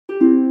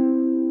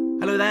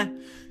Hello there,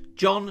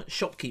 John,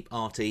 Shopkeep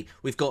Arty.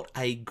 We've got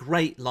a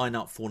great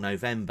lineup for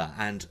November,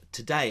 and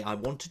today I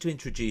wanted to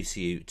introduce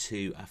you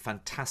to a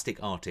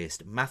fantastic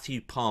artist,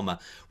 Matthew Palmer.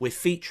 We're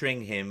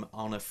featuring him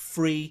on a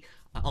free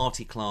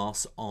arty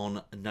class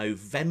on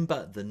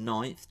November the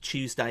 9th,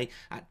 Tuesday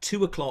at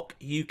 2 o'clock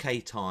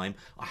UK time.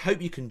 I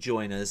hope you can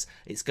join us.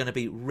 It's going to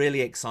be really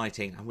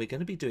exciting, and we're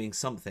going to be doing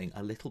something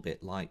a little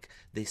bit like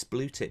this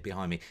blue tip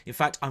behind me. In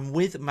fact, I'm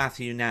with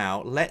Matthew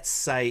now. Let's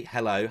say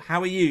hello.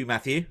 How are you,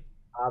 Matthew?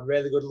 I'm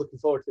really good. Looking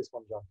forward to this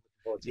one, John.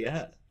 Looking forward to Yeah.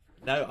 this.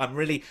 No, I'm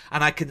really,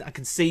 and I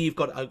can see you've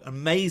got an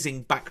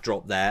amazing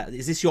backdrop there.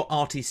 Is this your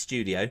arty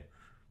studio?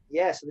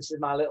 Yeah, so this is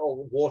my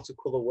little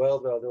watercolor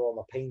world where I do all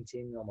my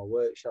painting, all my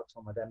workshops,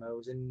 all my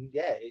demos, and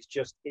yeah, it's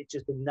just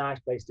a nice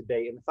place to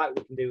be. And the fact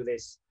we can do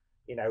this,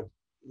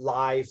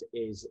 live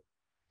is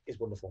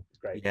wonderful. It's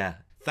great. Yeah.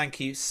 Thank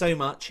you so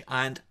much,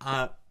 and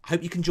I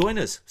hope you can join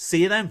us.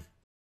 See you then.